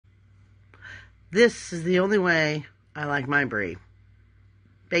This is the only way I like my brie.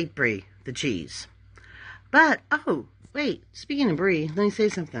 Baked brie, the cheese. But, oh, wait, speaking of brie, let me say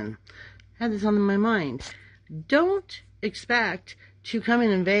something. I had this on my mind. Don't expect to come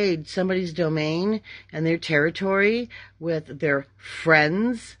and invade somebody's domain and their territory with their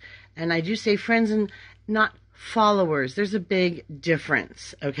friends. And I do say friends and not followers. There's a big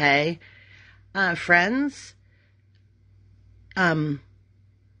difference, okay? Friends, and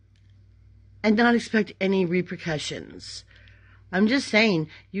not expect any repercussions. I'm just saying,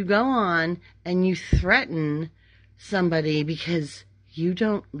 you go on and you threaten somebody because you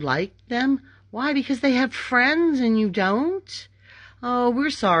don't like them. Why? Because they have friends and you don't? Oh, we're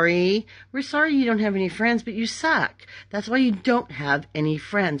sorry. We're sorry you don't have any friends, but you suck. That's why you don't have any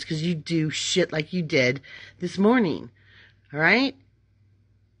friends, because you do shit like you did this morning. All right?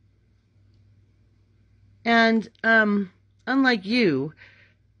 And, unlike you,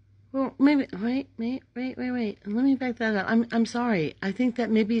 well, maybe, wait. Let me back that up. I'm sorry. I think that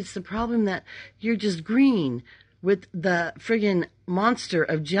maybe it's the problem that you're just green with the friggin' monster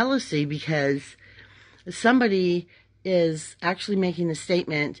of jealousy, because somebody is actually making a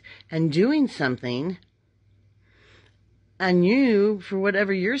statement and doing something, and you, for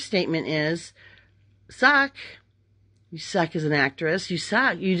whatever your statement is, suck. You suck as an actress. You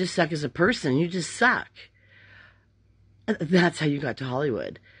suck. You just suck as a person. You just suck. That's how you got to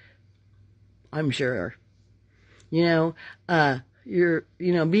Hollywood. I'm sure. Being a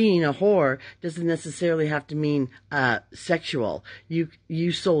whore doesn't necessarily have to mean sexual.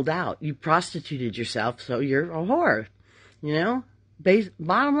 You sold out. You prostituted yourself, so you're a whore.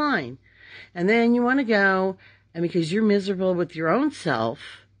 Bottom line. And then you want to go, and because you're miserable with your own self,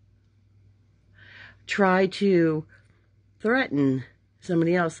 try to threaten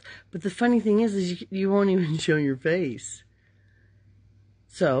somebody else. But the funny thing is you won't even show your face.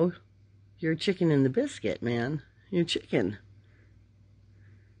 So, you're chicken in the biscuit, man. You're chicken.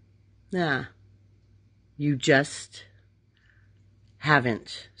 Nah. You just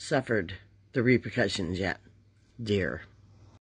haven't suffered the repercussions yet, dear.